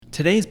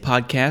Today's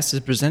podcast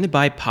is presented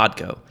by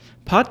Podgo.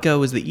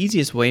 Podgo is the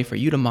easiest way for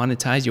you to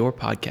monetize your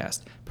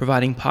podcast,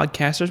 providing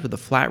podcasters with a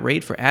flat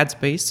rate for ad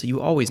space so you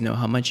always know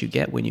how much you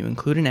get when you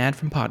include an ad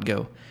from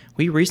Podgo.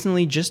 We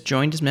recently just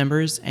joined as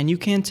members, and you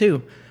can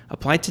too.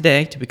 Apply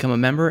today to become a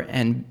member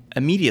and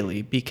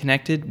immediately be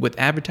connected with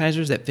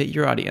advertisers that fit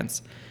your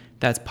audience.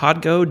 That's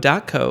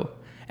podgo.co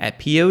at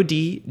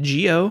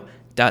podgo.co.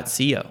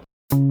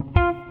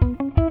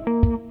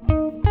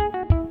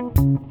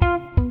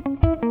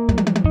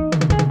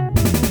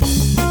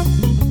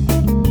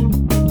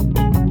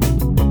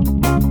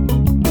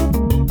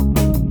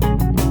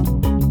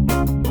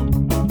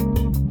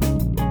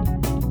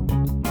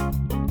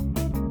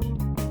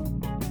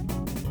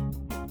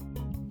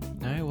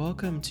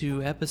 Welcome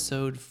to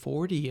episode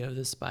 40 of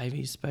the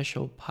Spivey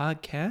Special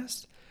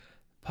Podcast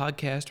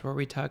where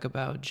we talk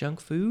about junk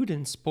food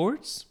and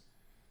sports.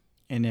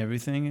 And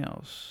everything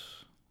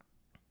else.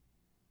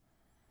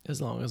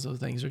 As long as those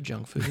things are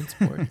junk food and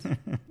sports.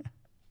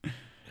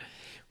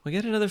 We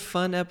got another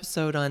fun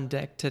episode on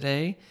deck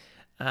today.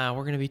 We're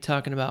going to be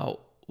talking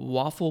about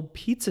waffle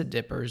pizza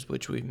dippers,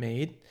 which we've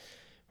made.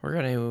 We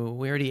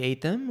already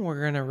ate them.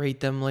 We're going to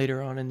rate them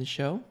later on in the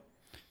show.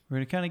 We're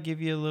going to kind of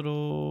give you a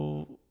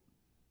little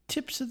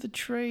tips of the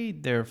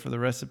trade there for the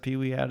recipe.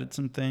 We added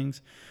some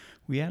things.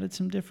 We added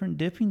some different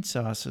dipping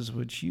sauces,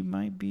 which you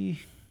might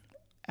be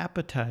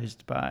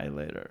appetized by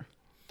later.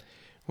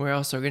 We're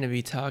also going to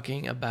be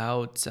talking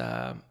about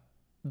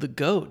the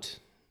goat.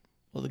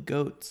 Well, the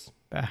goats.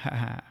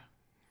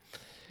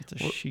 It's a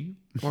sheep.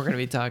 We're going to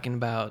be talking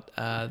about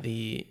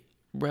the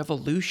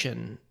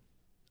revolution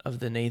of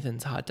the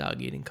Nathan's hot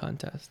dog eating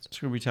contest. So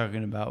we're going to be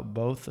talking about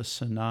both a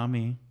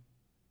tsunami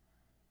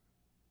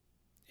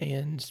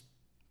and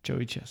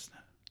Joey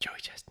Chestnut. Joey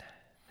Chestnut.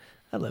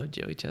 I love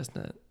Joey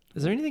Chestnut.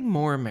 Is there anything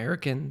more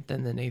American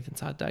than the Nathan's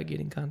hot dog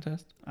eating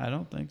contest? I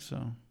don't think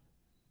so.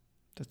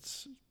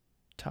 That's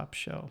top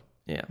shelf.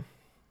 Yeah.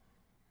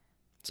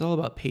 It's all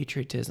about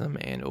patriotism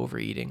and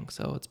overeating,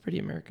 so it's pretty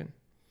American.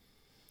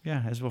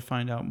 Yeah, as we'll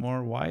find out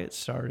more why it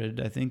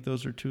started. I think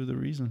those are two of the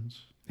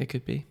reasons. It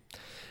could be.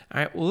 All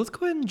right, well, let's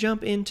go ahead and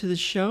jump into the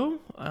show.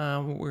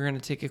 We're going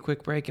to take a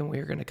quick break, and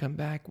we're going to come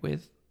back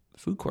with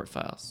Food Court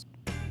Files.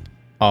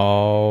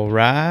 All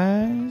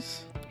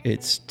rise.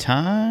 It's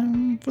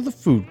time for the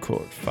Food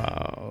Court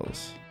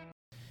Files.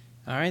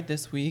 All right,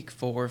 this week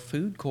for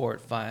Food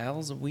Court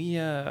Files, we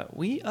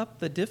upped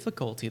the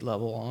difficulty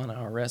level on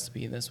our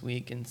recipe this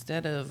week.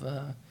 Instead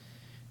of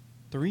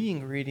 3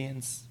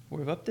 ingredients,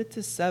 we've upped it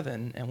to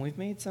 7, and we've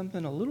made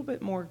something a little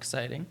bit more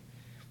exciting.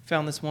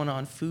 Found this one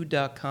on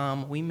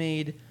food.com. We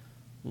made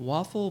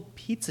waffle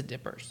pizza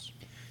dippers.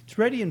 It's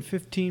ready in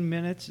 15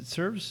 minutes. It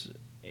serves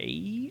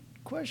 8?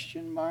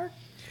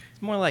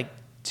 It's more like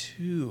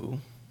 2.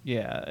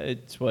 Yeah,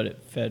 it's what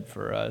it fed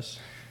for us.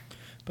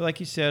 But like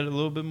you said, a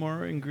little bit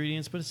more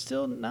ingredients, but it's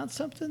still not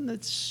something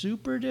that's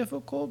super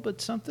difficult, but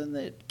something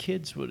that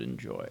kids would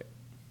enjoy.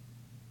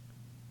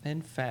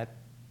 And fat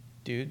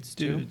dudes,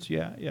 too. Dudes,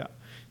 yeah.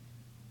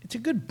 It's a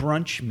good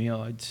brunch meal,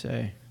 I'd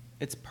say.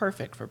 It's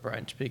perfect for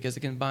brunch because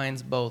it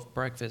combines both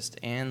breakfast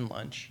and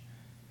lunch.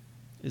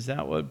 Is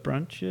that what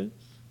brunch is?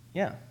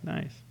 Yeah.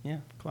 Nice.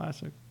 Yeah.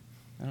 Classic.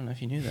 I don't know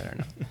if you knew that or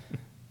not.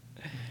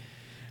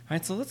 All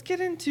right, so let's get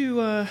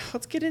into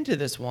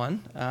this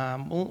one.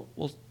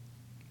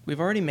 We've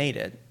already made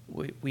it.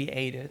 We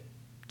ate it.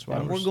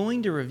 And we're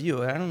going to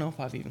review it. I don't know if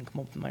I've even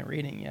come up with my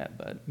rating yet,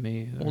 but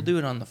we'll do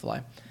it on the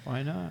fly.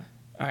 Why not?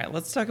 All right,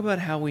 let's talk about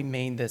how we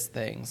made this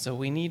thing. So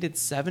we needed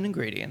 7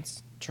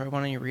 ingredients. Troy,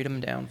 why don't you read them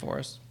down for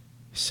us?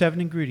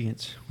 7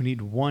 ingredients. We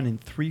need 1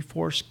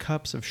 3/4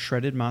 cups of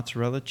shredded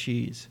mozzarella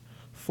cheese,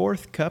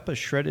 1/4 cup of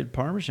shredded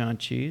Parmesan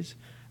cheese,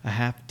 a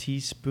half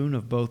teaspoon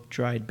of both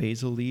dried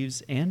basil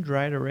leaves and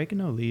dried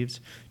oregano leaves,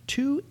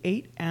 2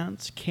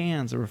 8-ounce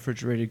cans of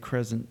refrigerated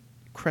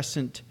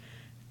crescent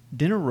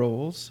dinner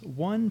rolls,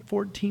 1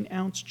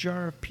 14-ounce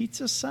jar of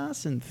pizza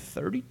sauce, and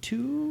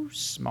 32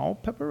 small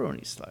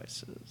pepperoni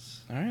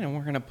slices. All right, and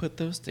we're going to put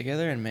those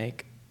together and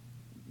make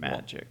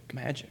magic.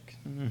 Magic.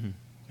 Mm-hmm.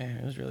 Man,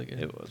 it was really good.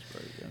 It was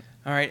very good.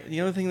 All right,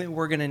 the other thing that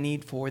we're going to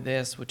need for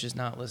this, which is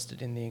not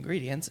listed in the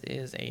ingredients,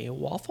 is a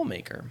waffle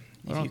maker.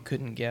 If you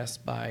couldn't guess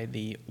by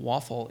the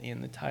waffle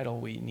in the title,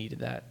 we needed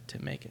that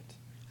to make it.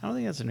 I don't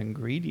think that's an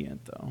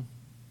ingredient, though.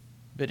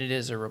 But it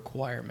is a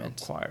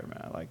requirement.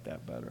 I like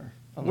that better.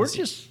 We're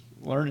just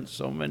learning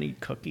so many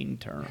cooking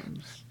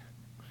terms.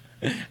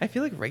 I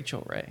feel like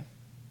Rachel Ray.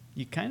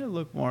 You kind of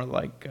look more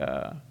like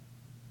the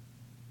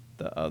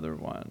other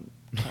one.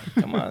 Oh,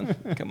 come on.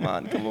 Come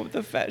up with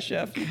a fat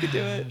chef. You could do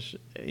it.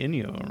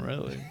 Any of them,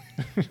 really.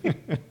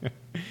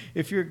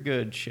 If you're a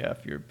good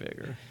chef, you're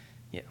bigger.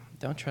 Yeah,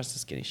 don't trust a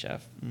skinny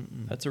chef.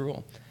 Mm-mm. That's a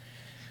rule.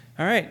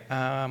 All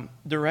right,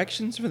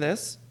 directions for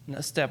this.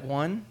 Step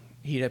 1,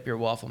 heat up your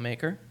waffle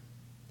maker.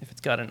 If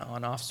it's got an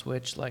on-off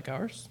switch like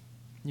ours,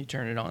 you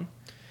turn it on.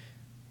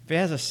 If it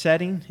has a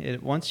setting,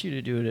 it wants you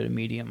to do it at a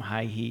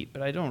medium-high heat,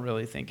 but I don't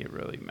really think it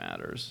really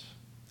matters.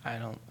 I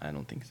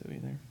don't think so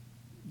either.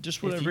 Just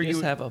If whatever you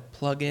just have a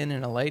plug-in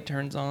and a light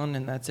turns on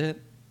and that's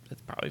it,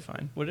 That's probably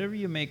fine. Whatever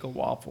you make a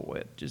waffle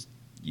with, just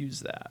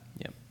use that.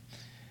 Yep.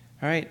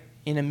 All right.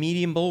 In a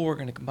medium bowl, we're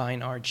going to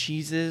combine our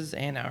cheeses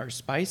and our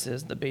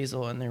spices, the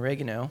basil and the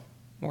oregano.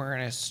 We're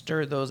going to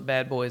stir those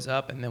bad boys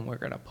up, and then we're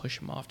going to push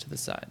them off to the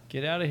side.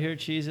 Get out of here,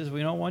 cheeses.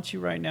 We don't want you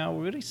right now.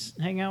 We're going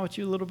to hang out with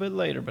you a little bit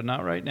later, but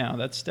not right now.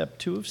 That's step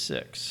 2 of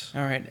 6.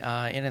 All right.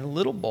 In a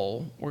little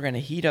bowl, we're going to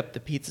heat up the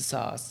pizza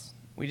sauce.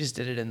 We just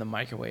did it in the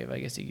microwave. I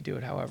guess you could do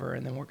it however,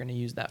 and then we're going to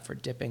use that for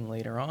dipping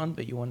later on,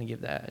 but you want to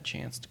give that a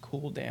chance to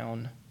cool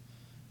down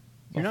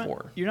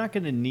before. You're not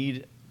going to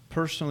need,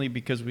 personally,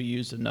 because we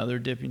used another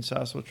dipping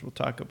sauce, which we'll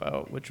talk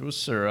about, which was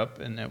syrup,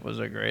 and it was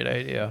a great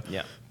idea.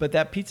 Yeah. But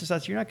that pizza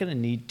sauce, you're not going to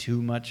need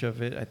too much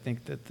of it. I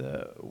think that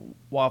the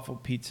waffle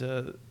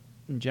pizza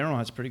in general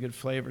has pretty good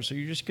flavor, so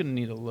you're just going to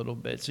need a little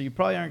bit. So you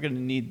probably aren't going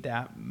to need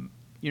that.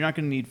 You're not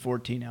going to need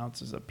 14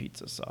 ounces of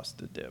pizza sauce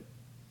to dip.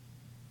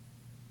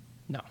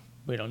 No,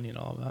 we don't need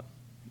all of that.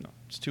 No,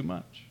 it's too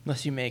much.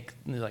 Unless you make,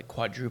 like,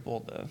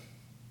 quadruple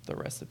the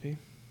recipe.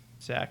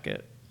 Zach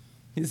it.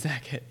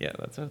 Zach it. Yeah,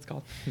 that's what it's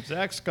called.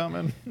 Zach's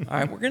coming. All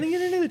right, we're going to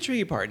get into the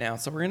tricky part now.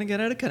 So we're going to get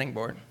out a cutting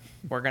board.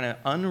 We're going to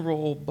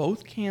unroll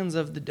both cans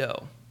of the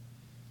dough.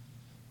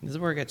 This is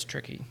where it gets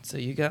tricky. So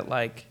you got,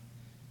 like,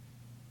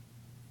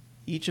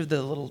 each of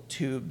the little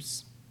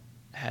tubes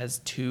has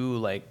 2,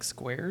 like,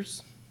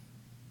 squares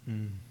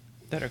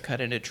that are cut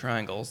into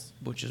triangles,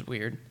 which is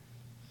weird.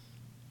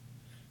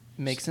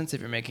 Makes sense if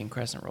you're making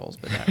crescent rolls,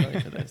 but not really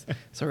for this.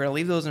 So we're going to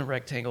leave those in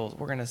rectangles.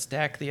 We're going to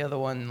stack the other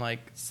one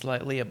like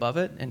slightly above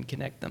it and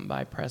connect them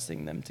by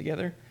pressing them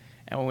together.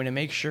 And we're going to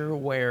make sure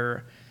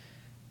where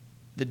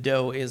the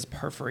dough is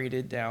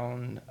perforated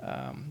down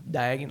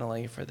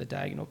diagonally for the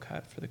diagonal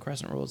cut for the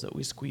crescent rolls, that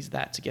we squeeze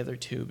that together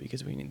too,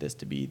 because we need this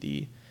to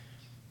be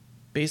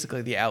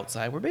basically the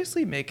outside. We're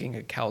basically making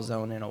a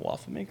calzone in a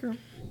waffle maker.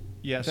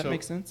 Yeah, Does that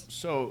make sense?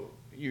 So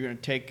you're going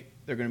to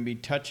they're going to be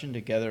touching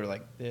together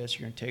like this.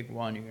 You're going to take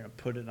one, you're going to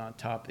put it on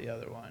top of the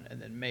other one,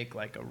 and then make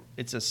like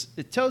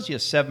it tells you a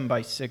 7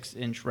 by 6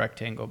 inch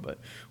rectangle, but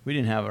we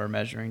didn't have our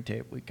measuring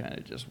tape. We kind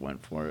of just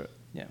went for it.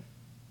 Yeah.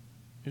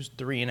 There's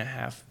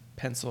 3.5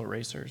 pencil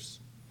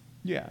erasers.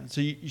 Yeah,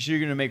 so you're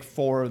going to make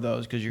 4 of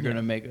those because you're going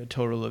to make a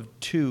total of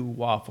 2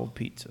 waffle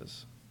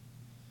pizzas.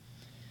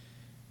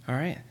 All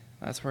right.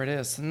 That's where it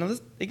is. So now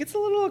it gets a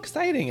little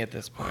exciting at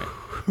this point.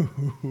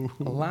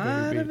 A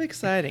lot of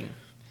exciting.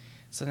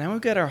 So now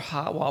we've got our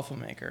hot waffle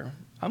maker.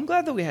 I'm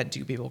glad that we had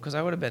 2 people, because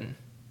I would have been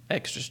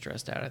extra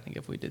stressed out, I think,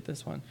 if we did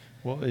this one.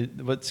 Well,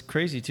 what's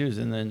crazy, too, is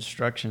in the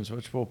instructions,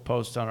 which we'll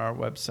post on our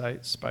website,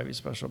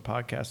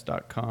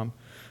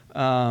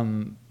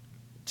 spiveyspecialpodcast.com,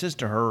 just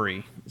to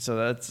hurry. So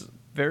that's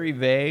very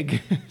vague.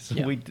 So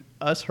yeah.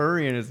 Us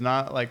hurrying is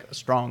not like a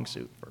strong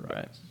suit for us.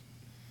 Right.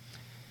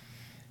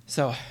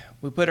 So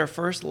we put our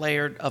first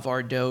layer of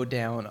our dough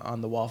down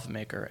on the waffle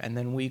maker, and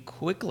then we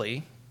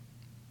quickly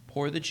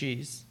pour the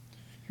cheese.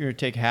 You're going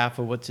to take half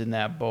of what's in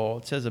that bowl.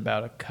 It says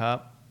about a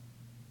cup.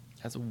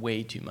 That's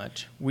way too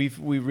much. We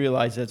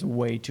realized that's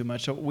way too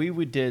much. So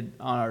we did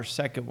on our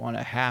second one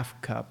a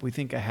half cup. We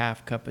think a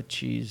half cup of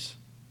cheese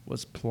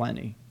was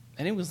plenty.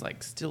 And it was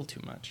like still too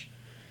much.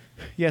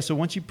 Yeah, so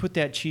once you put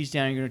that cheese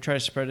down, you're going to try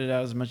to spread it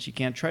out as much as you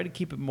can. Try to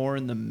keep it more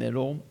in the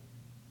middle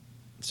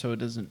so it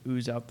doesn't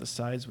ooze out the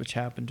sides, which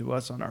happened to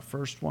us on our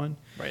first one.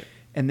 Right.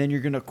 And then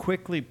you're going to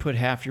quickly put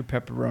half your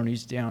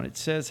pepperonis down. It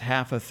says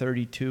half of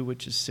 32,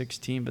 which is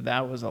 16, but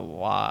that was a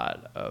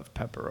lot of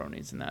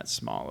pepperonis in that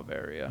small of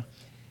area.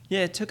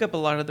 Yeah, it took up a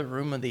lot of the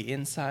room on the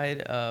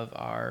inside of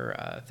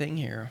our thing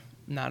here.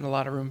 Not a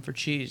lot of room for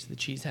cheese. The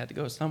cheese had to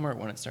go somewhere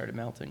when it started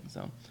melting.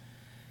 So,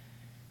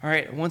 all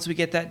right, once we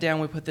get that down,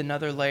 we put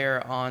another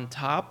layer on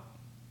top.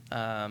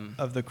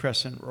 Of the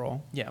crescent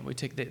roll. Yeah, we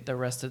take the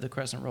rest of the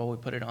crescent roll, we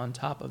put it on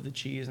top of the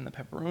cheese and the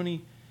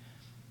pepperoni.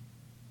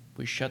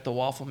 We shut the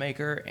waffle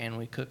maker, and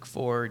we cook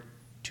for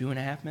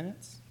 2.5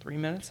 minutes, 3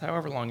 minutes,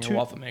 however long your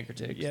waffle maker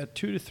takes. Yeah,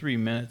 2 to 3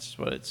 minutes is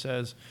what it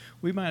says.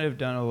 We might have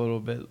done a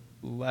little bit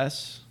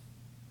less.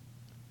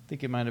 I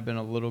think it might have been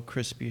a little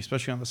crispy,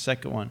 especially on the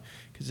second one,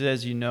 because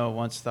as you know,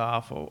 once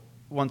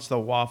the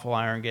waffle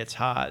iron gets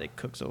hot, it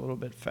cooks a little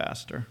bit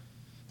faster.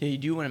 Yeah, you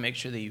do want to make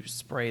sure that you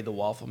spray the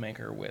waffle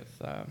maker with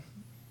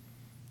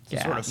some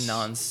sort of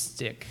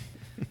non-stick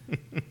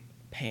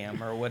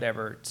Pam or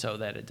whatever, so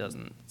that it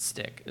doesn't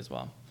stick as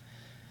well.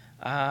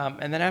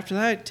 And then after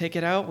that, take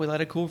it out. We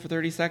let it cool for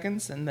 30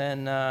 seconds, and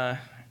then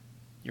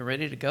you're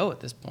ready to go at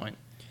this point.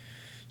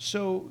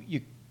 So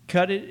you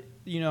cut it.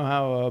 You know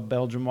how a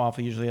Belgian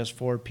waffle usually has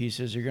 4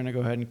 pieces. You're going to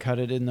go ahead and cut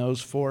it in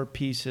those 4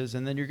 pieces,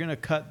 and then you're going to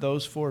cut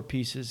those 4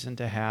 pieces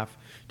into half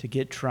to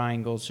get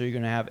triangles. So you're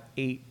going to have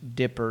 8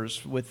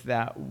 dippers with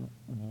that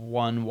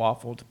one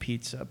waffled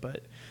pizza,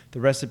 but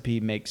the recipe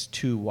makes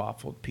 2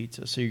 waffled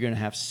pizzas. So you're going to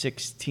have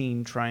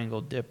 16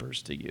 triangle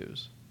dippers to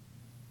use.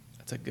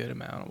 That's a good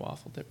amount of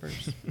waffle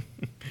dippers.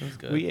 It was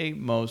good. We ate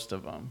most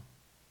of them.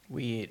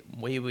 We ate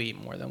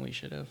more than we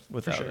should have.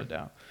 Without a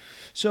doubt.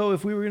 So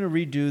if we were going to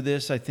redo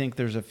this, I think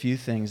there's a few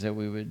things that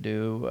we would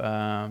do.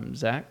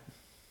 Zach?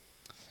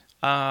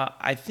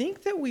 I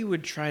think that we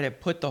would try to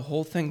put the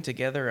whole thing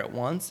together at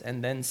once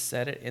and then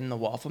set it in the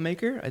waffle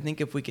maker. I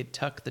think if we could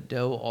tuck the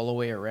dough all the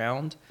way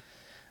around,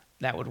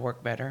 that would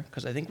work better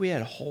because I think we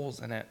had holes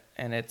in it.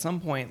 And at some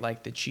point,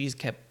 like the cheese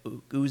kept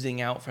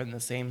oozing out from the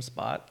same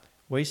spot.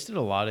 Wasted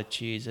a lot of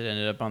cheese. It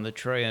ended up on the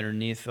tray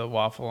underneath the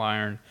waffle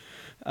iron.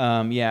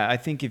 Yeah, I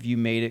think if you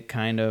made it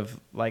kind of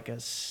like a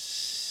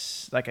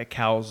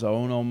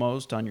calzone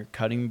almost on your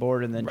cutting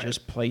board and then Right.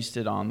 just placed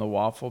it on the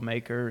waffle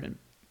maker and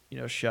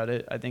shut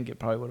it, I think it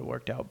probably would have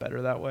worked out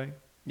better that way.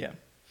 Yeah.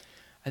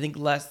 I think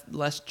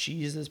less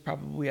cheese is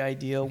probably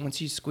ideal.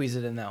 Once you squeeze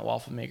it in that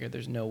waffle maker,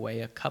 there's no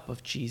way a cup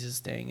of cheese is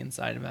staying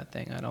inside of that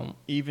thing.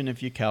 Even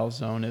if you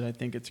calzone it, I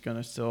think it's going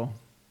to still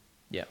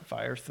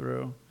fire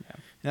through. Yeah.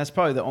 And that's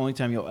probably the only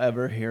time you'll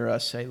ever hear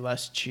us say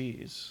less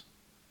cheese.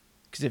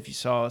 Because if you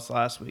saw us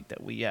last week,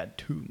 that we had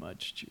too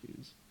much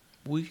cheese.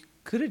 We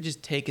could have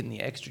just taken the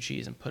extra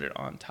cheese and put it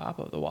on top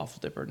of the waffle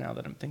dipper now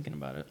that I'm thinking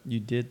about it.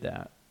 You did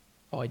that.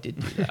 Oh, I did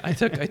do that. I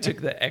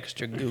took the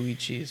extra gooey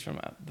cheese from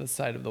the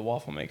side of the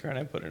waffle maker and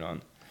I put it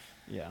on.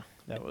 Yeah,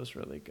 that was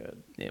really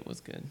good. It was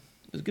good.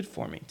 It was good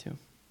for me, too.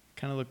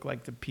 Kind of looked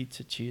like the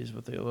pizza cheese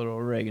with the little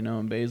oregano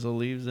and basil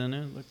leaves in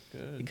it. Looked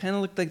good. It kind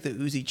of looked like the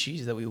oozy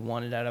cheese that we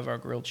wanted out of our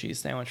grilled cheese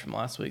sandwich from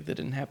last week that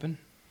didn't happen.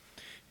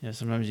 Yeah,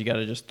 sometimes you got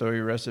to just throw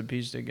your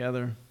recipes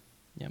together.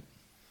 Yep.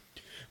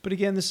 But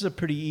again, this is a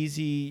pretty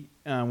easy,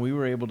 we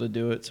were able to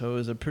do it, so it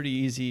was a pretty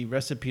easy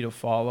recipe to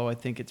follow. I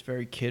think it's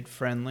very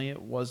kid-friendly.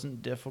 It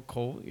wasn't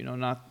difficult,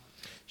 not...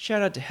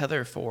 Shout out to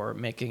Heather for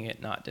making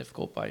it not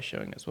difficult by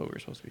showing us what we were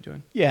supposed to be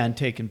doing. Yeah, and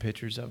taking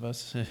pictures of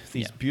us.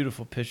 These Yeah.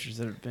 beautiful pictures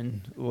that have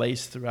been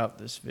laced throughout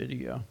this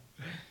video.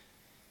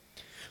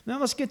 Now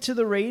let's get to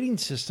the rating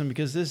system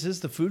because this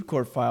is the Food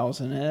Court Files.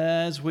 And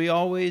as we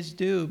always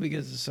do,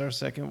 because it's our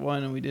second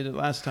one and we did it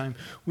last time,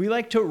 we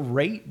like to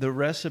rate the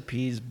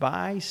recipes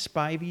by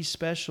Spivey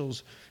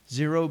Specials,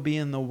 0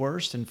 being the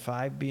worst and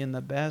 5 being the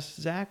best.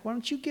 Zach, why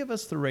don't you give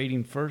us the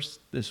rating first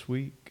this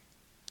week?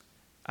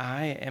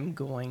 I am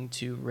going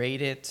to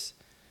rate it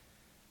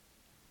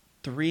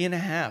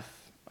 3.5.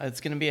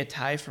 It's going to be a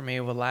tie for me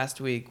with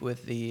last week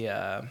with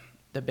the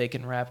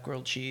bacon wrap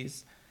grilled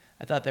cheese.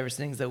 I thought there was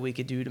things that we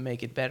could do to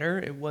make it better.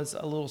 It was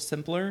a little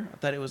simpler. I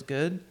thought it was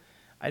good.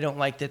 I don't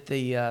like that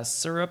the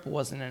syrup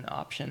wasn't an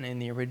option in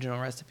the original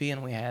recipe,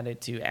 and we had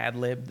to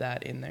ad-lib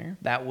that in there.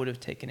 That would have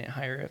taken it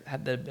higher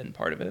had that been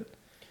part of it.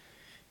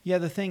 Yeah,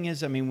 the thing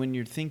is, I mean, when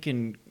you're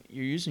thinking,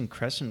 you're using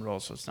crescent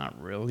rolls, so it's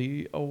not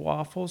really a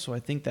waffle. So I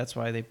think that's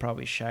why they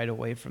probably shied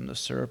away from the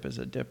syrup as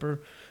a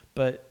dipper.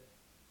 But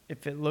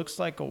if it looks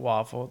like a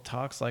waffle, it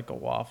talks like a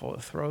waffle,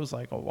 it throws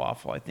like a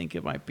waffle, I think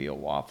it might be a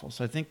waffle.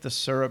 So I think the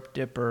syrup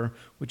dipper,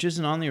 which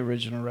isn't on the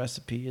original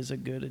recipe, is a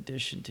good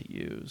addition to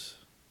use.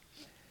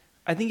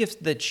 I think if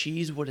the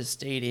cheese would have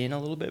stayed in a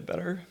little bit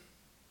better,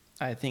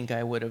 I think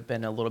I would have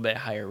been a little bit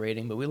higher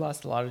rating. But we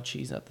lost a lot of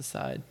cheese up the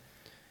side,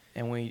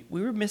 and we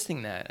were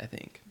missing that, I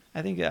think.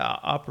 I think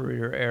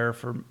operator error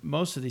for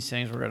most of these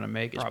things we're going to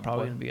make is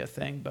probably going to be a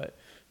thing. But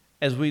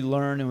as we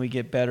learn and we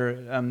get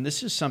better,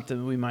 this is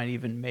something we might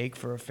even make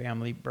for a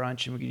family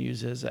brunch, and we can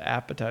use it as an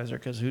appetizer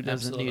because who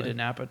doesn't need an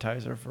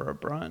appetizer for a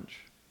brunch?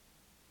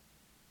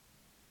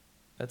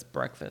 That's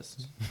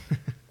breakfast.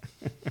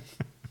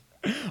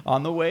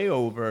 On the way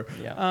over.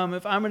 Yeah.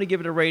 If I'm going to give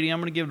it a rating, I'm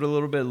going to give it a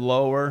little bit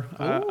lower.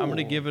 I'm going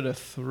to give it a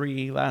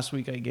 3. Last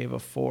week I gave a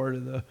 4 to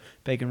the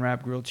bacon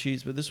wrap grilled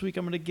cheese, but this week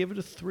I'm going to give it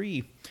a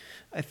 3.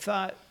 I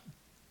thought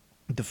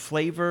the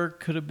flavor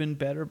could have been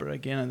better, but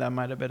again, that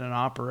might have been an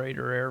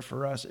operator error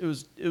for us. It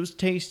was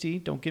tasty,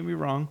 don't get me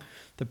wrong.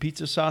 The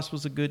pizza sauce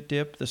was a good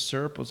dip. The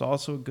syrup was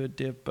also a good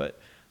dip, but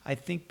I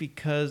think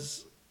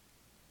because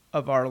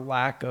of our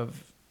lack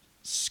of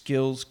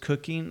skills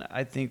cooking,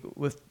 I think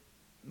with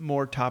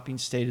more toppings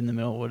stayed in the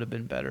middle would have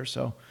been better.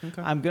 So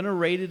okay. I'm going to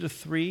rate it a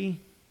 3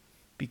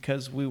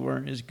 because we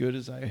weren't as good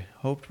as I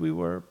hoped we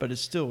were, but it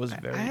still was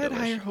very I had delicious.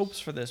 higher hopes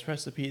for this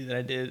recipe than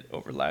I did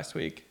over last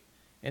week,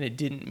 and it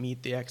didn't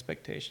meet the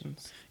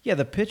expectations. Yeah,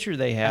 the picture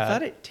they had. I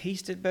thought it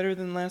tasted better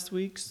than last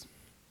week's.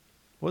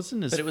 But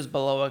it was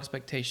below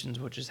expectations,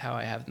 which is how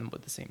I have them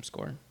with the same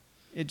score.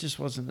 It just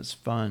wasn't as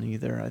fun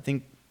either. I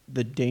think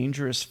the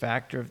dangerous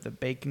factor of the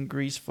bacon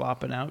grease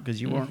flopping out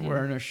because you weren't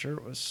wearing a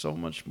shirt was so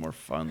much more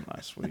fun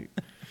last week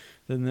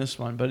than this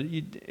one. But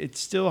it's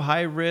still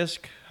high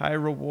risk, high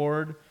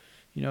reward.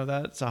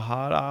 That's a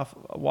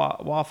hot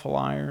waffle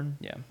iron.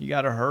 Yeah. You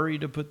got to hurry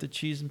to put the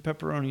cheese and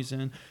pepperonis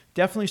in.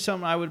 Definitely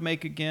something I would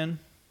make again.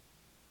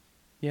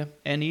 Yeah.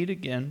 And eat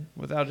again,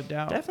 without a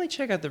doubt. Definitely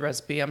check out the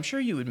recipe. I'm sure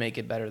you would make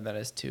it better than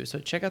us, too. So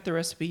check out the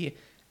recipe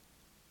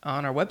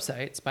on our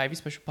website,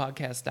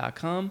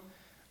 SpiveySpecialPodcast.com.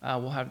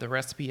 We'll have the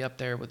recipe up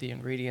there with the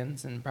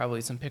ingredients and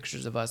probably some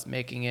pictures of us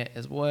making it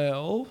as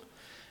well.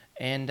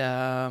 And,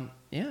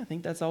 I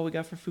think that's all we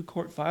got for Food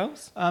Court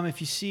Files.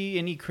 If you see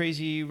any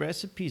crazy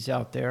recipes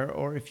out there,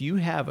 or if you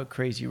have a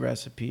crazy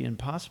recipe and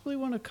possibly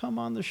want to come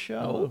on the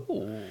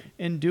show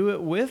and do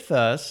it with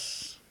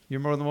us, you're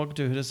more than welcome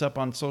to hit us up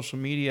on social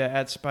media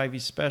at Spivey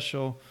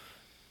Special.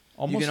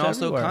 You can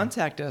also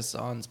contact us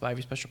on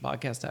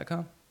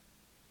SpiveySpecialPodcast.com.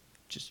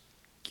 just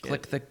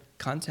Click the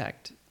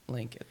contact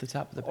link at the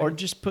top of the page. or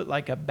just put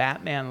like a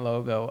Batman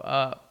logo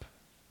up.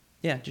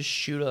 Yeah, just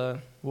shoot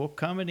We'll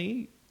come and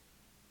eat.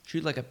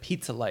 like a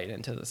pizza light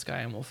into the sky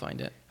and we'll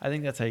find it. I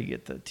think that's how you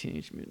get the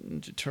Teenage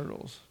Mutant Ninja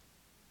Turtles.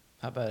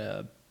 How about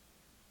a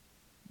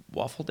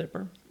waffle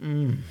dipper?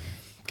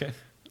 Okay.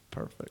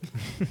 Perfect.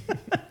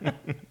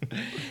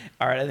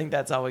 All right, I think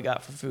that's all we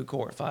got for Food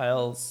Court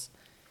Files.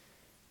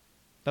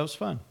 That was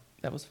fun.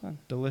 That was fun.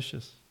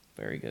 Delicious.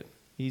 Very good.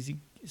 Easy,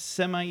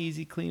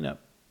 semi-easy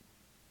cleanup.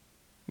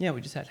 Yeah,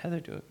 we just had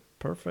Heather do it.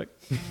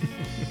 Perfect.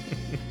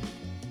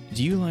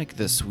 Do you like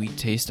the sweet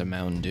taste of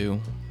Mountain Dew?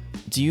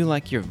 Do you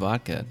like your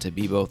vodka to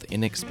be both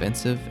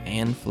inexpensive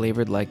and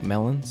flavored like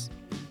melons?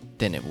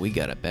 Then have we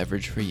got a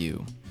beverage for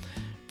you.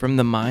 From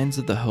the minds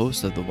of the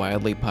hosts of the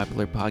wildly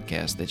popular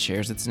podcast that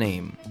shares its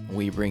name,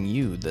 we bring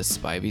you the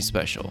Spivey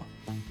Special.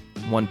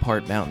 1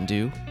 part Mountain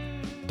Dew,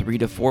 3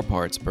 to 4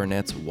 parts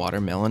Burnett's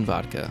Watermelon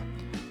Vodka.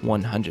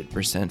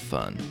 100%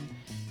 fun.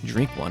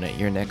 Drink one at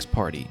your next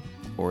party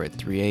or at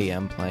 3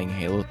 a.m. playing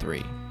Halo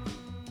 3.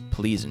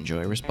 Please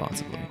enjoy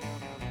responsibly.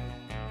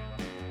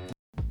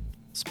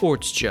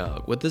 Sports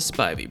Jog with the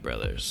Spivey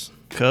Brothers.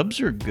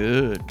 Cubs are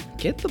good.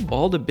 Get the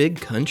ball to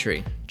big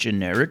country.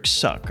 Generic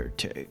soccer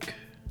take.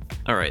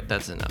 All right,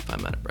 that's enough.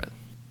 I'm out of breath.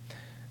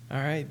 All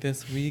right,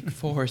 this week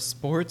for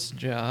Sports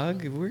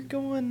Jog, we're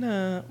going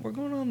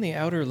on the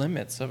outer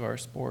limits of our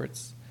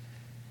sports.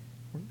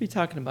 We're going to be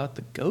talking about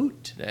the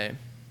GOAT today.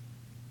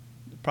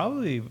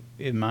 Probably,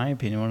 in my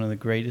opinion, one of the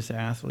greatest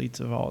athletes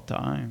of all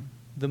time.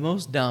 The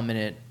most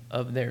dominant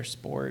of their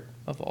sport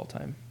of all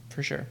time,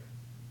 for sure.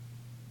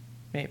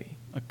 Maybe.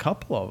 A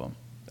couple of them.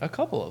 A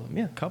couple of them,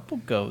 yeah. A couple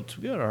goats.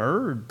 We got a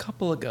herd.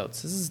 Couple of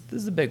goats. This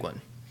is a big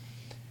one.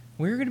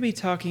 We're going to be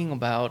talking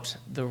about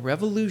the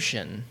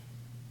revolution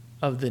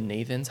of the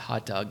Nathan's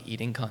hot dog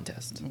eating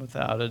contest.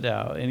 Without a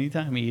doubt.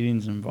 Anytime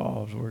eating's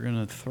involved, we're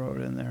going to throw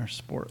it in there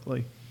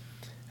sportly.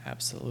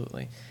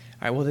 Absolutely.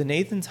 All right, well, the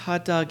Nathan's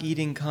hot dog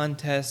eating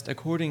contest,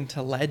 according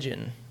to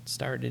legend,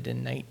 started in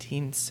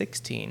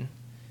 1916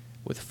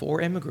 with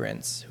 4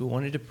 immigrants who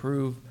wanted to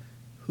prove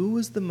who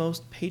was the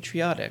most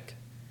patriotic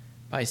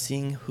by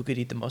seeing who could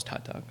eat the most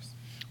hot dogs.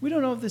 We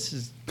don't know if this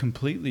is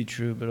completely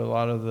true, but a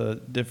lot of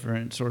the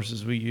different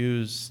sources we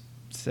use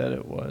said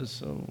it was,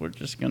 so we're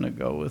just going to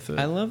go with it.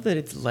 I love that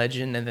it's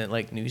legend and that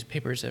like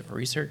newspapers have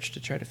researched to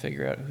try to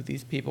figure out who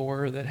these people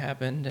were that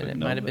happened, and it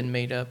might have been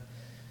made up.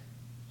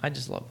 I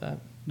just love that.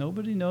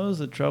 Nobody knows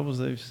the troubles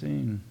they've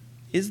seen.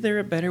 Is there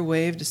a better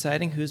way of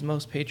deciding who's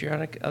most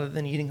patriotic other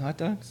than eating hot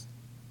dogs?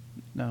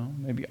 No,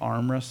 maybe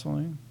arm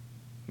wrestling.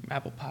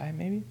 Apple pie,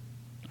 maybe?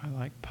 I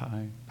like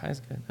pie. Pie's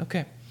good.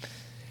 Okay.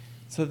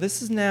 So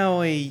this is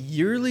now a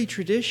yearly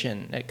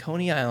tradition at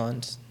Coney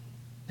Island.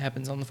 It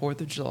happens on the 4th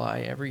of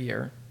July every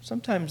year.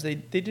 Sometimes they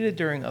did it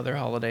during other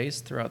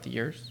holidays throughout the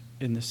years.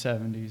 In the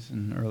 70s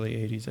and early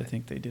 80s, I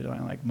think they did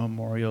on like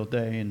Memorial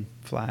Day and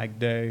Flag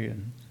Day.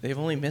 And they've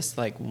only missed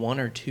like 1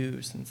 or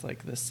 2 since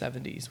like the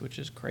 70s, which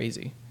is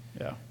crazy.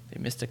 yeah. They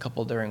missed a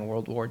couple during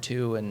World War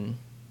II, and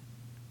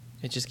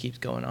it just keeps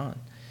going on.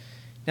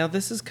 Now,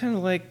 this is kind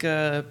of like,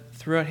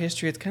 throughout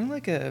history, it's kind of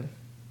like it's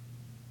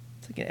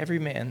like an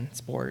everyman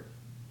sport.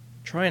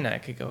 Troy and I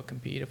could go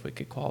compete if we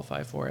could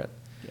qualify for it.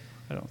 Yeah,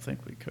 I don't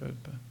think we could,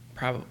 but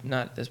Probably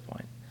not at this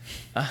point.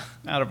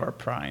 out of our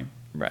prime.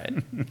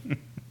 Right.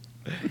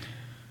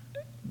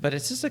 But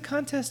it's just a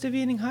contest of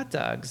eating hot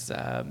dogs.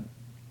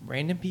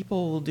 Random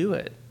people will do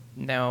it.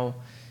 Now,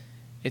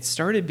 it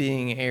started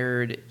being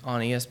aired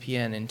on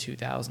ESPN in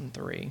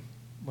 2003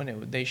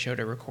 when they showed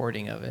a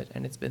recording of it,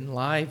 and it's been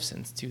live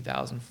since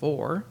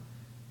 2004.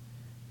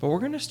 But we're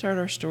going to start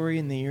our story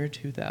in the year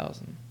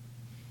 2000.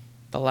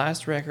 The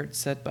last record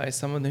set by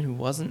someone who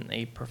wasn't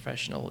a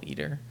professional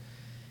eater.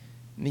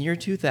 In the year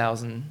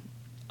 2000,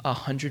 a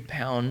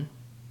 100-pound,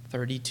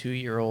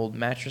 32-year-old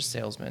mattress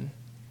salesman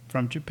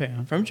From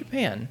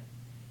Japan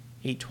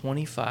ate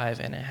 25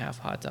 and a half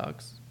hot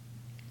dogs,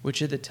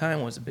 which at the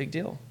time was a big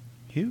deal.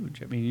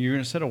 Huge. I mean, you're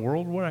going to set a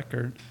world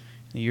record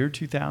in the year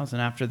 2000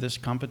 after this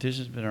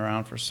competition's been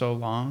around for so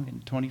long,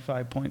 and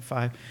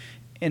 25.5.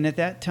 And at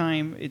that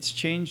time, it's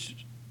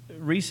changed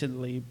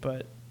recently,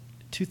 but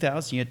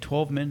 2000, you had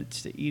 12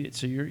 minutes to eat it,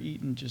 so you're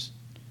eating just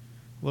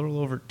a little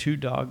over 2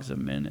 dogs a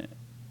minute.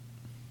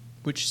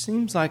 Which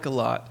seems like a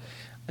lot,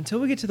 until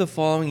we get to the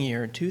following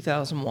year,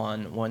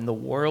 2001, when the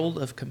world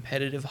of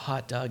competitive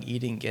hot dog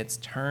eating gets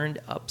turned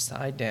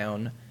upside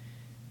down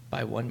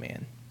by one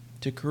man,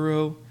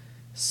 Takuro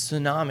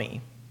Tsunami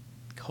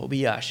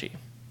Kobayashi.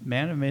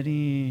 Man of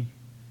many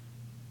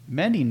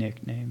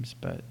nicknames,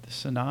 but the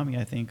Tsunami,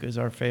 I think, is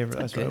our favorite.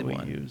 That's what we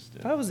used.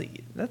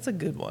 That's a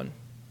good one.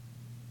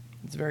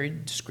 It's very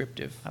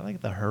descriptive. I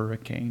like the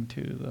Hurricane,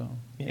 too, though.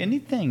 Yeah.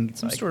 Anything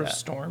Some like sort that. of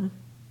storm,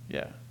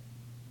 Yeah.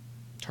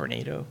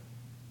 tornado,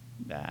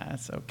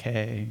 That's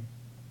okay.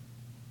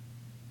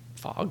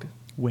 fog.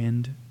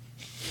 Wind.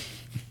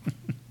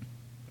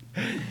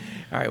 All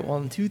right, well,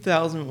 in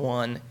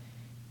 2001,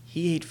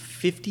 he ate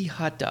 50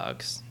 hot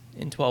dogs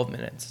in 12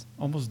 minutes.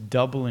 Almost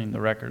doubling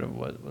the record of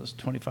what was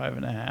 25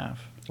 and a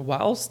half.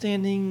 While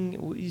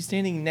he's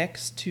standing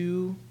next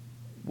to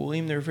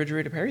William the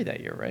Refrigerator Perry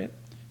that year, right?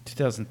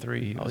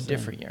 2003. A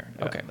different year.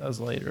 Yeah, Okay. that was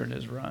later in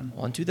his run.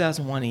 Well, in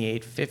 2001, he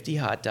ate 50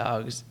 hot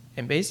dogs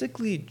and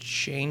basically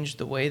changed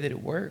the way that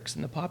it works.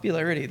 And the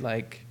popularity,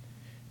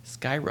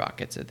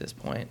 skyrockets at this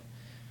point.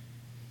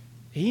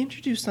 He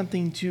introduced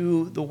something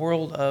to the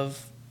world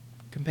of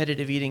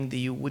competitive eating that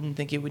you wouldn't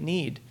think it would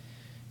need.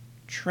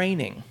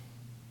 Training.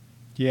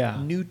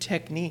 Yeah. New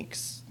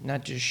techniques,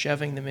 not just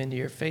shoving them into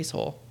your face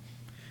hole.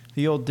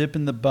 The old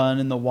dipping the bun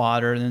in the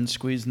water and then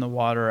squeezing the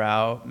water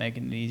out,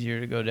 making it easier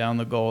to go down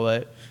the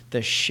gullet.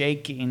 The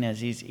shaking as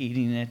he's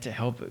eating it to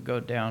help it go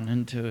down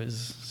into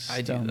his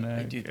stomach.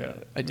 I do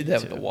that. I did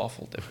that with the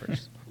waffle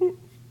dippers.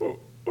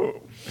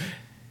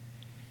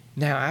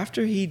 Now,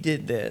 after he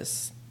did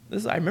this,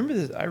 I remember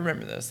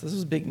this. This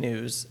was big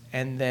news,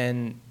 and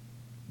then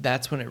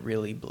that's when it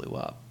really blew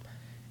up,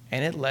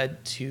 and it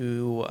led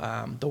to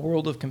the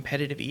world of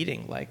competitive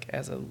eating,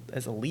 as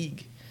a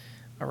league.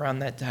 Around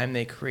that time,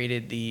 they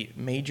created the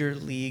Major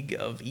League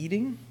of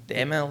Eating, the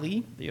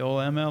MLE. The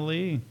old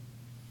MLE.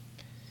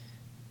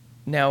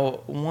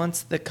 Now,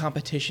 once the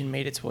competition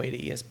made its way to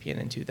ESPN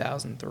in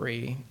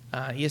 2003,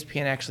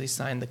 ESPN actually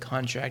signed the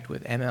contract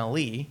with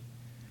MLE,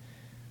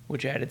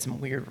 which added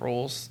some weird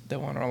rules that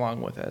went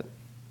along with it.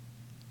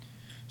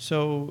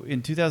 So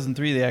in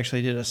 2003, they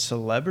actually did a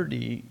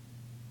celebrity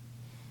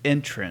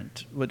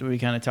entrant, what we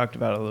kind of talked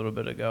about a little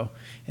bit ago,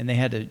 and they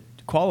had to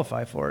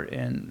qualify for it.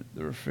 And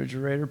the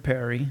Refrigerator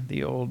Perry,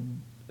 the old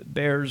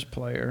Bears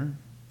player,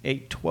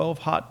 ate 12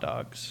 hot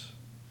dogs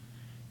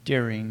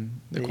during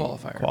the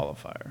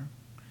qualifier.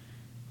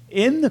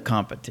 In the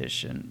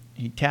competition,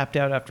 he tapped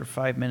out after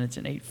 5 minutes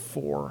and ate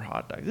 4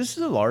 hot dogs. This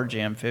is a large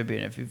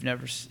amphibian. If you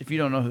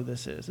don't know who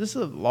this is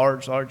a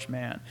large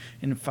man.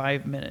 In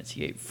 5 minutes,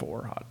 he ate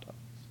 4 hot dogs.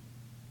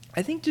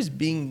 I think just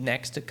being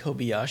next to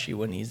Kobayashi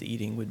when he's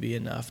eating would be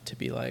enough to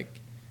be like,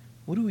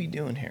 what are we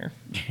doing here?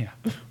 Yeah.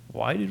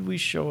 Why did we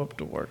show up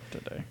to work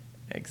today?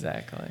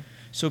 Exactly.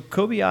 So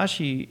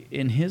Kobayashi,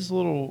 in his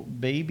little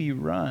baby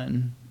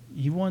run,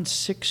 he won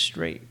 6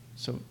 straight.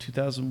 So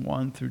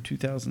 2001 through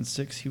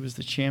 2006, he was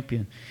the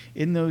champion.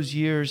 In those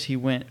years, he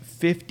went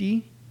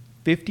 50,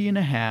 50 and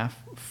a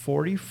half,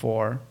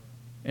 44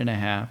 and a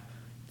half,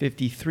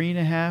 53 and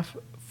a half,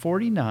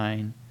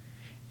 49,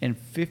 and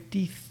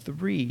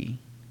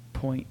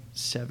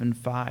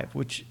 53.75,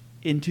 which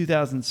in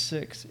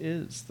 2006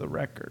 is the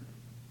record.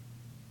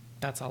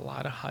 That's a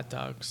lot of hot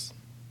dogs.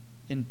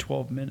 In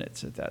 12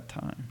 minutes at that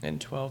time. In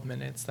 12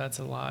 minutes, that's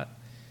a lot.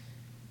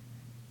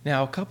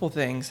 Now, a couple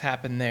things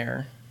happened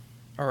there,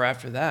 or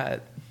after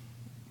that.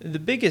 The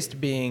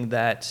biggest being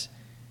that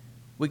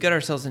we got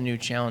ourselves a new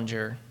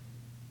challenger.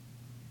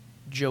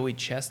 Joey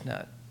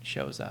Chestnut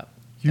shows up.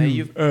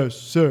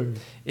 USA.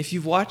 If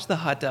you've watched the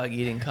hot dog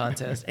eating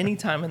contest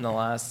anytime in the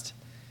last,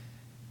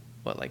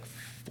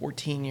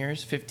 14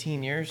 years,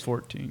 15 years?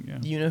 14, yeah.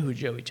 You know who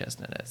Joey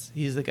Chestnut is.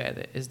 He's the guy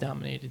that is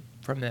dominated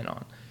from then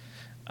on.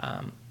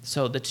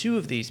 So the two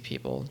of these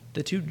people,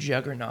 the two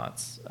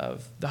juggernauts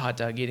of the hot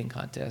dog eating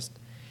contest,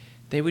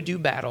 they would do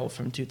battle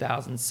from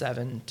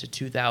 2007 to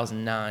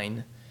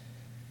 2009.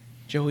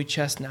 Joey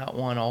Chestnut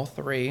won all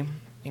 3,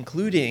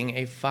 including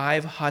a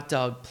 5 hot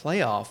dog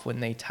playoff when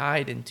they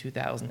tied in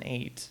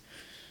 2008.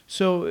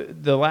 So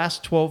the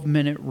last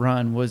 12-minute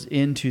run was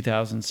in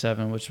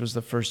 2007, which was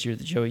the first year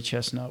that Joey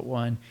Chestnut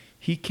won.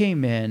 He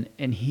came in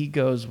and he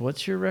goes,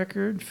 what's your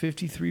record?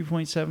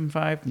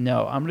 53.75?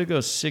 No, I'm going to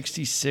go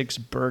 66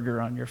 burger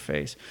on your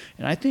face.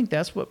 And I think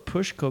that's what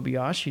pushed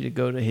Kobayashi to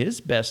go to his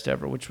best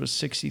ever, which was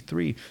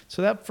 63.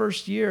 So that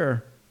first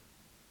year,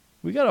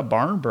 we got a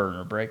barn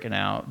burner breaking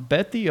out.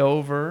 Bet the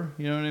over,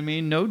 you know what I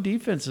mean? No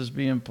defense is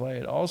being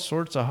played. All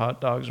sorts of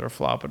hot dogs are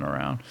flopping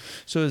around.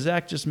 So as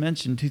Zach just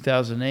mentioned,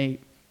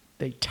 2008,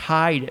 they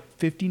tied at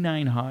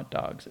 59 hot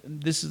dogs.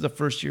 And this is the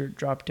first year it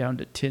dropped down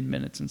to 10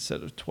 minutes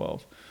instead of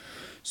 12.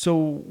 So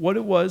what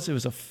it was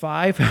a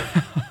 5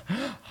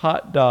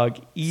 hot dog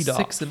eat-off.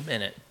 6 a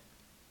minute.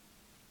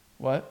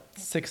 What?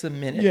 6 a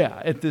minute? Yeah,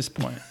 at this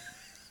point.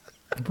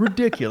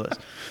 Ridiculous.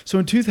 So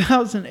in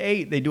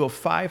 2008, they do a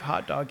 5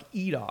 hot dog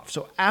eat-off.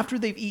 So after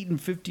they've eaten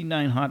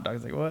 59 hot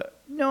dogs, like,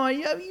 what? No,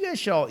 you guys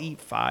should all eat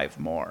 5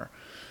 more.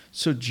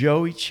 So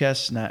Joey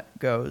Chestnut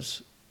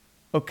goes,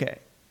 okay,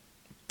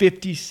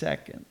 50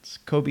 seconds.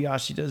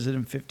 Kobayashi does it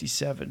in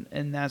 57,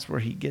 and that's where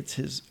he gets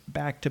his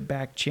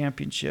back-to-back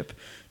championship.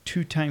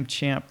 2-time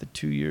champ the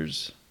 2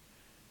 years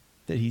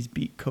that he's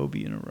beat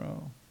Kobe in a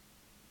row.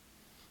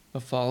 The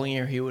following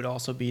year, he would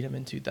also beat him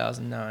in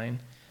 2009.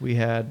 We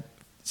had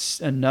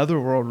another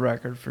world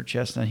record for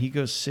Chestnut. He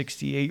goes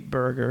 68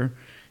 burger,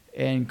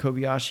 and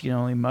Kobayashi can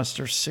only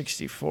muster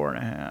 64 and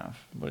a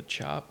half. What a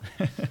chop.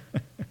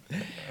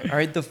 All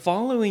right, the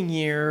following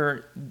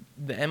year,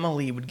 the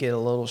MLE would get a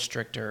little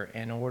stricter.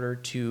 In order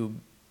to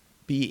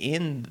be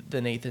in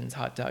the Nathan's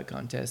Hot Dog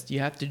Contest, you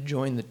have to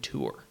join the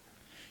tour.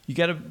 You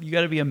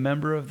gotta be a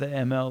member of the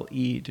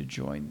MLE to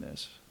join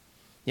this.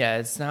 Yeah,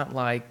 it's not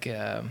like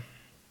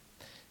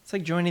it's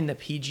like joining the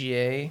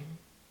PGA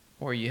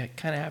or you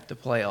kind of have to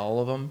play all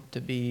of them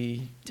to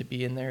be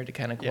in there to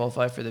kind of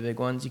qualify for the big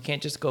ones. You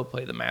can't just go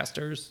play the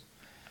Masters.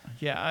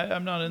 Yeah,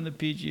 I'm not in the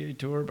PGA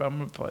Tour, but I'm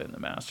going to play in the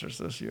Masters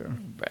this year.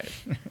 Right.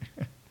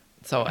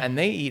 So, and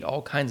they eat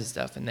all kinds of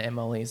stuff in the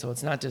MLE. So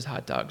it's not just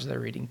hot dogs.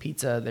 They're eating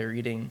pizza. They're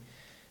eating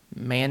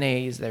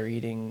mayonnaise. They're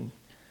eating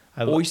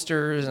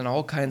oysters and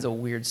all kinds of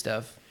weird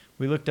stuff.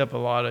 We looked up a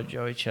lot of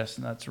Joey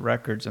Chestnut's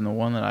records, and the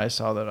one that I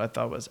saw that I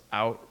thought was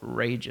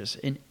outrageous.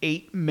 In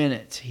 8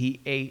 minutes, he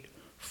ate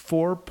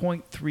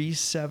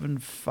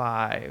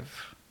 4.375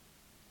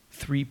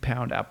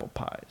 3-pound apple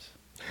pies.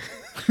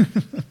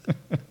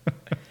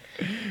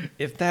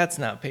 If that's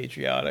not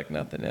patriotic,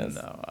 nothing is.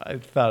 No, I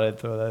thought I'd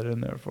throw that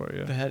in there for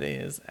you. That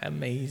is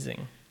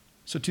amazing.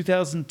 So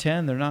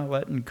 2010, they're not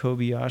letting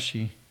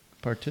Kobayashi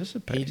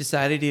participate. He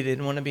decided he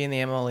didn't want to be in the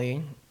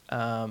MLE.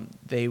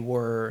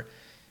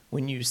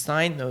 When you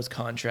sign those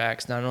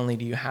contracts, not only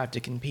do you have to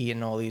compete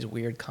in all these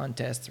weird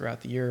contests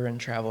throughout the year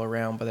and travel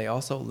around, but they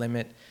also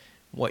limit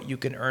what you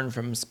can earn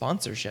from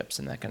sponsorships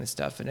and that kind of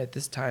stuff. And at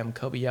this time,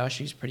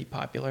 Kobayashi's pretty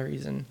popular.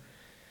 He's in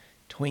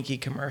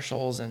Twinkie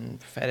commercials and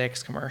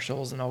FedEx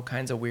commercials and all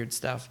kinds of weird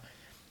stuff.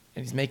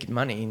 And he's making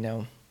money.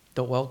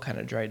 The well kind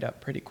of dried up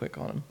pretty quick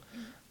on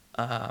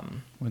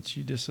him. Once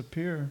you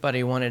disappear. But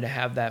he wanted to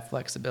have that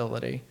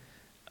flexibility,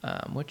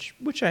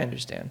 which I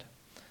understand.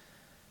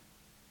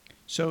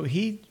 So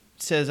he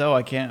says,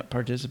 I can't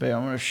participate.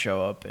 I'm going to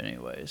show up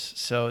anyways.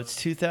 So it's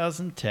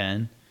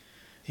 2010.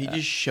 He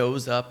just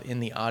shows up in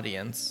the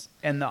audience.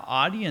 And the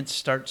audience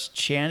starts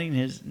chanting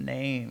his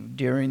name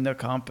during the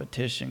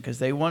competition because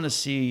they want to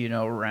see,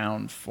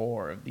 round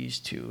 4 of these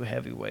two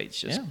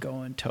heavyweights just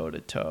going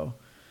toe-to-toe.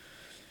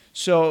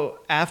 So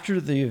after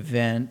the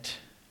event,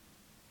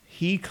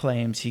 he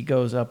claims he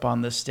goes up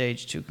on the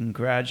stage to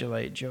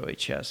congratulate Joey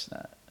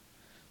Chestnut.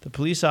 The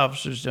police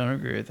officers don't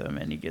agree with him,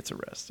 and he gets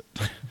arrested.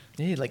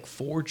 He had like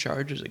 4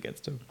 charges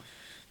against him.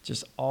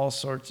 Just all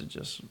sorts of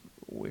just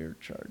weird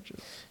charges.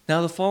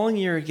 Now, the following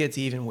year, it gets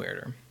even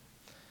weirder.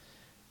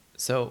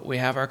 So we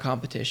have our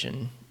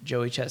competition.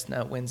 Joey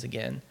Chestnut wins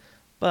again.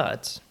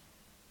 But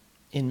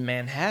in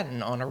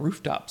Manhattan on a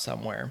rooftop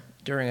somewhere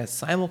during a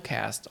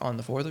simulcast on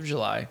the 4th of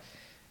July,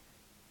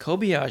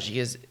 Kobayashi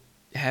is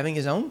having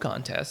his own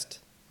contest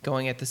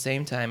going at the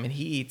same time, and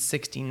he eats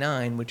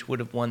 69, which would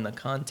have won the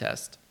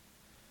contest.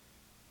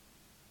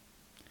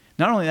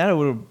 Not only that, it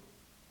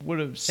would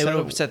have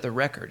set the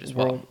record as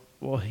well.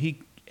 Well, he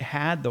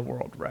had the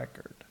world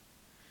record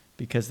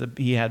because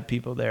he had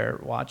people there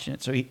watching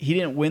it. So he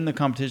didn't win the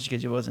competition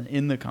because he wasn't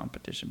in the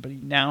competition, but he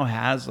now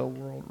has a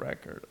world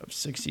record of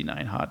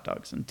 69 hot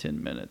dogs in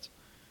 10 minutes.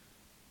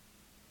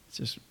 It's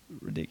just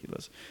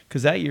ridiculous.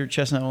 Because that year,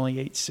 Chestnut only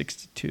ate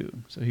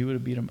 62, so he would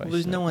have beat him by 7.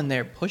 There's no one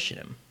there pushing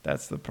him.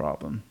 That's the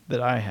problem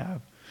that I have.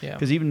 Yeah.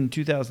 Because even in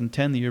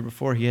 2010, the year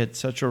before, he had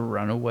such a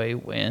runaway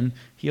win.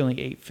 He only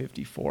ate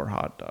 54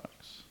 hot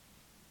dogs.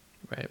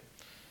 Right.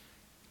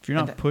 If you're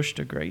not pushed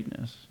to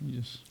greatness, you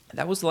just...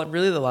 That was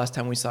really the last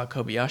time we saw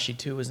Kobayashi,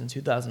 too, was in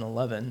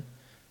 2011.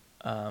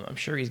 I'm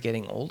sure he's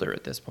getting older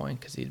at this point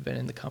because he'd been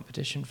in the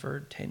competition for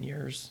 10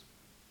 years.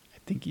 I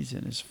think he's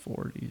in his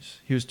 40s.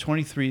 He was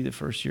 23 the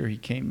first year he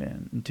came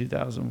in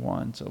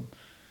 2001, so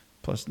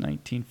plus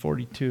 19,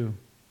 42.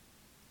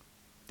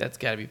 That's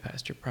got to be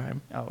past your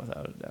prime. Oh,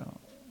 without a doubt.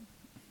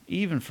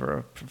 Even for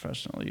a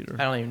professional eater.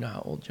 I don't even know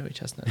how old Joey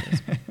Chestnut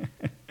is.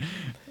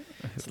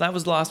 So that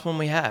was the last one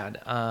we had.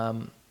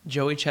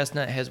 Joey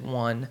Chestnut has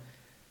won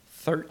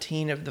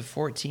 13 of the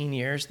 14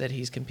 years that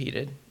he's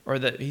competed, or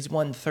that he's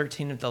won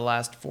 13 of the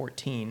last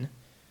 14.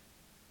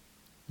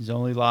 His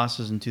only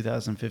losses in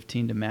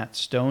 2015 to Matt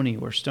Stoney,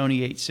 where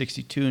Stoney ate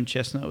 62 and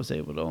Chestnut was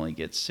able to only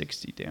get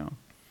 60 down.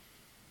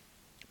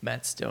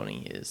 Matt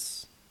Stoney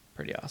is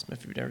pretty awesome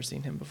if you've never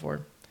seen him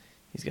before.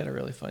 He's got a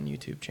really fun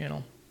YouTube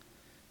channel.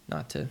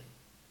 Not to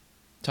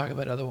talk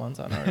about other ones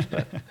on ours,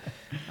 but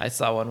I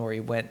saw one where he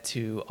went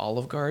to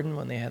Olive Garden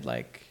when they had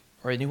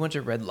or he went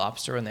to Red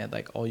Lobster when they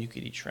had all you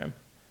could eat shrimp,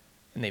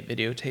 and they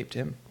videotaped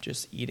him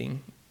just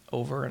eating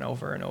over and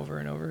over and over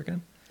and over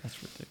again.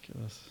 That's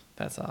ridiculous.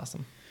 That's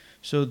awesome.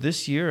 So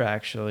this year,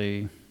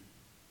 actually,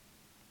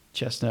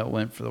 Chestnut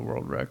went for the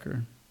world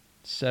record,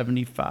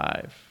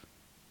 75.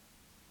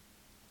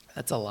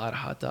 That's a lot of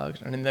hot dogs.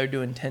 I mean, they're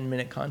doing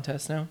 10-minute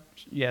contests now?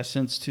 Yeah,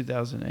 since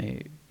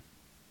 2008.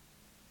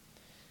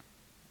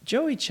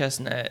 Joey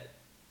Chestnut,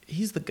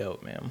 he's the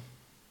GOAT, man.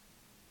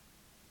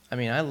 I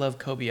mean, I love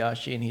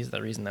Kobayashi, and he's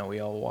the reason that we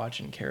all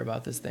watch and care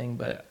about this thing,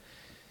 but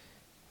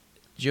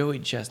Joey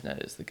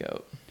Chestnut is the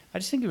GOAT. I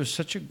just think it was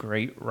such a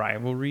great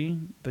rivalry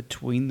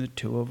between the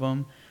two of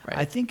them. Right.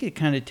 I think it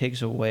kind of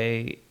takes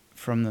away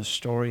from the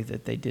story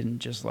that they didn't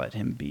just let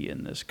him be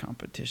in this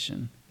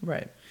competition.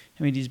 Right.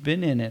 I mean, he's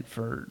been in it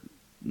for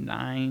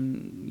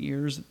 9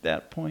 years at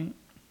that point.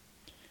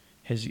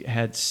 Has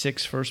had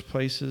 6 first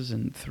places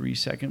and 3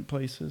 second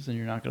places, and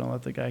you're not going to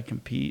let the guy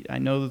compete. I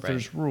know that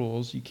there's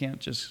rules. You can't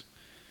just,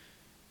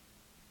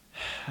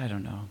 I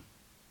don't know.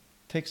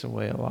 Takes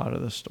away a lot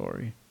of the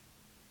story.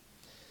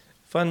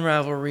 Fun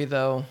rivalry,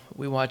 though.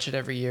 We watch it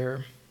every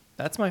year.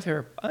 That's my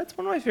favorite. That's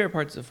one of my favorite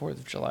parts of the 4th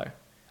of July.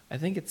 I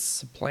think it's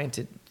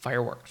supplanted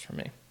fireworks for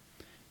me.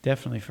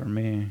 Definitely for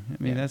me.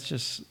 I mean, Yeah. that's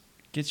just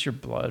gets your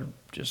blood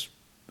just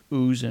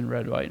oozing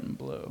red, white, and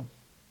blue.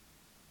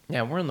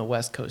 Yeah, we're on the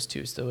West Coast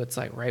too, so it's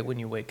like right when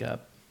you wake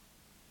up.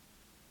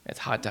 It's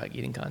hot dog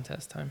eating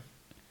contest time.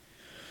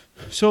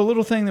 So a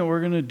little thing that we're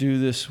going to do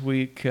this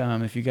week,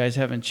 if you guys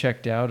haven't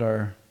checked out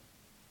our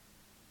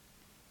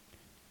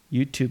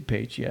YouTube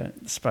page yet,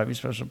 the Spivey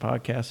Special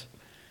Podcast,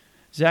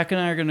 Zach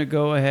and I are going to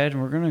go ahead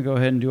and we're going to go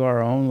ahead and do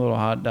our own little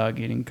hot dog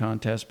eating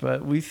contest.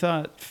 But we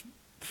thought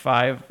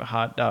 5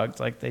 hot dogs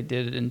like they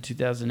did in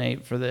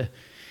 2008 for the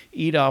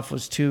eat off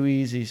was too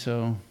easy.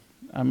 So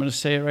I'm going to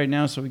say it right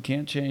now so we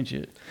can't change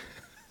it.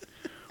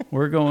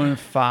 We're going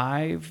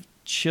 5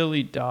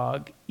 chili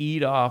dog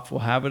eat off. We'll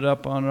have it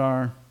up on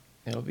our...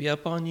 It'll be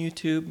up on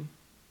YouTube.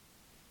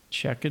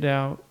 Check it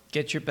out.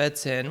 Get your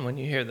bets in when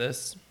you hear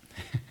this.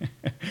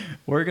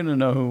 We're going to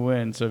know who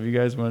wins. So if you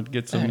guys want to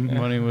get some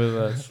money with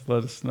us,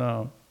 let us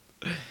know.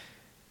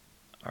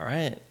 All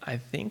right. I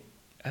think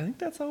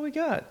that's all we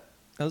got.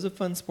 That was a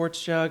fun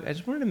sports jog. I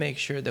just wanted to make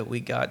sure that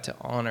we got to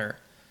honor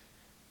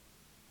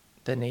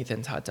the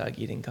Nathan's hot dog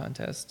eating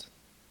contest.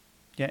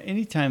 Yeah,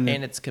 anytime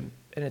And its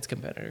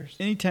competitors.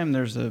 anytime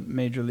there's a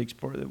major league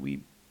sport that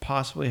we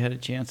possibly had a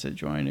chance at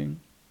joining.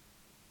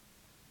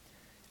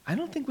 I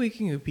don't think we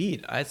can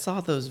compete. I saw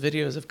those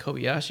videos of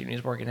Kobayashi and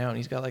he's working out and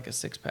he's got like a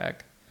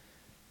 6-pack.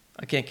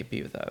 I can't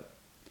compete with that.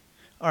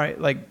 All right,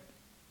 like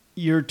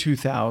year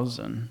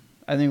 2000,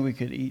 I think we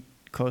could eat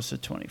close to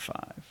 25.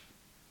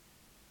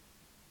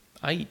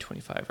 I eat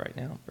 25 right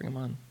now. Bring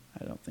them on.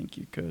 I don't think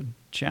you could.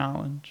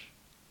 Challenge.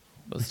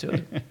 Let's do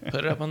it.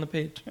 Put it up on the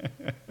page.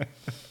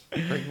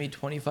 Bring me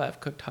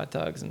 25 cooked hot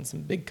dogs and some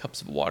big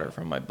cups of water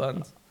from my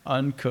buns.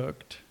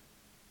 Uncooked.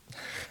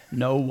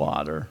 No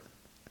water.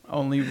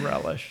 Only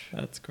relish.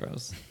 That's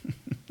gross.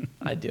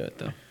 I'd do it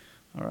though.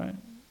 All right.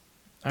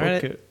 All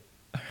right. Book it.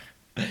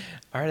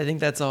 All right. I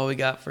think that's all we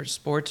got for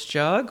Sports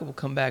Jog. We'll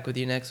come back with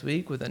you next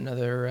week with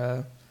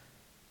another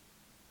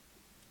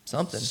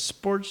something.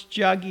 Sports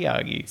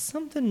joggy.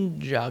 Something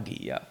joggy,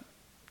 yeah.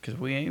 Because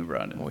we ain't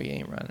running. We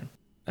ain't running.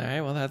 All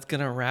right. Well, that's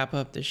going to wrap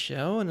up the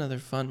show. Another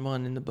fun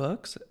one in the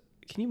books.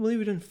 Can you believe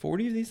we've done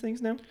 40 of these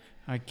things now?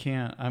 I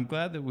can't. I'm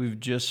glad that we've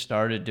just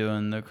started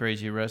doing the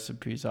crazy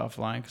recipes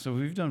offline. Because if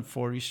we've done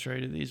 40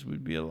 straight of these,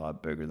 we'd be a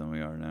lot bigger than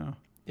we are now.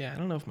 Yeah, I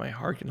don't know if my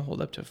heart can hold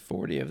up to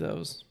 40 of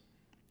those.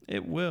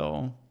 It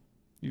will.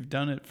 You've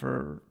done it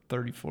for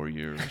 34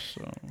 years,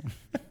 so.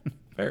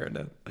 Fair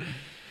enough.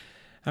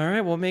 All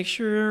right. Well, make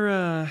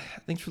sure,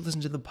 thanks for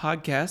listening to the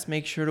podcast.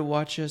 Make sure to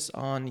watch us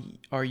on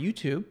our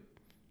YouTube,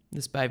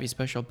 the Spivey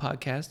Special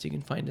Podcast. You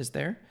can find us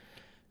there.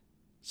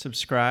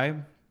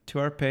 Subscribe to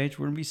our page.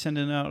 We're going to be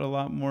sending out a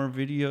lot more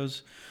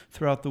videos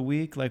throughout the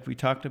week. Like we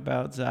talked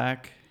about,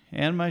 Zach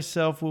and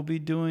myself will be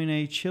doing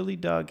a chili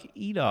dog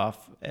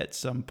eat-off at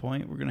some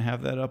point. We're going to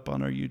have that up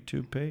on our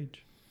YouTube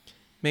page.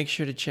 Make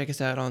sure to check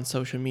us out on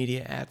social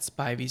media at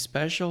Spivey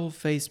Special,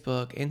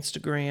 Facebook,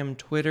 Instagram,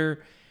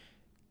 Twitter.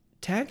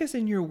 Tag us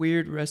in your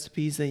weird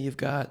recipes that you've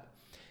got.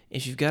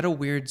 If you've got a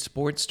weird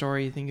sports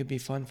story you think it'd be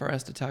fun for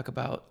us to talk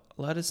about,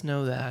 let us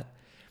know that.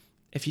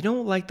 If you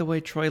don't like the way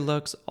Troy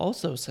looks,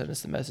 also send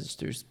us a message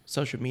through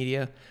social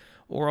media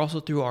or also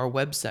through our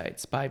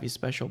website,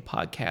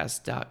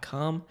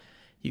 SpiveySpecialPodcast.com.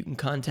 You can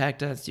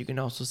contact us. You can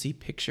also see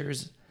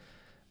pictures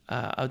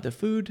of the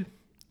food.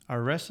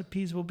 Our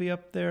recipes will be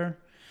up there.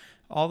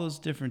 All those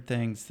different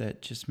things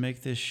that just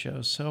make this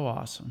show so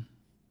awesome.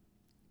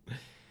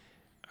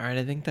 All right,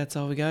 I think that's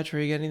all we got.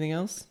 Troy, you got anything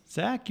else?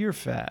 Zach, you're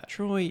fat.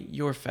 Troy,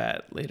 you're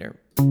fat. Later.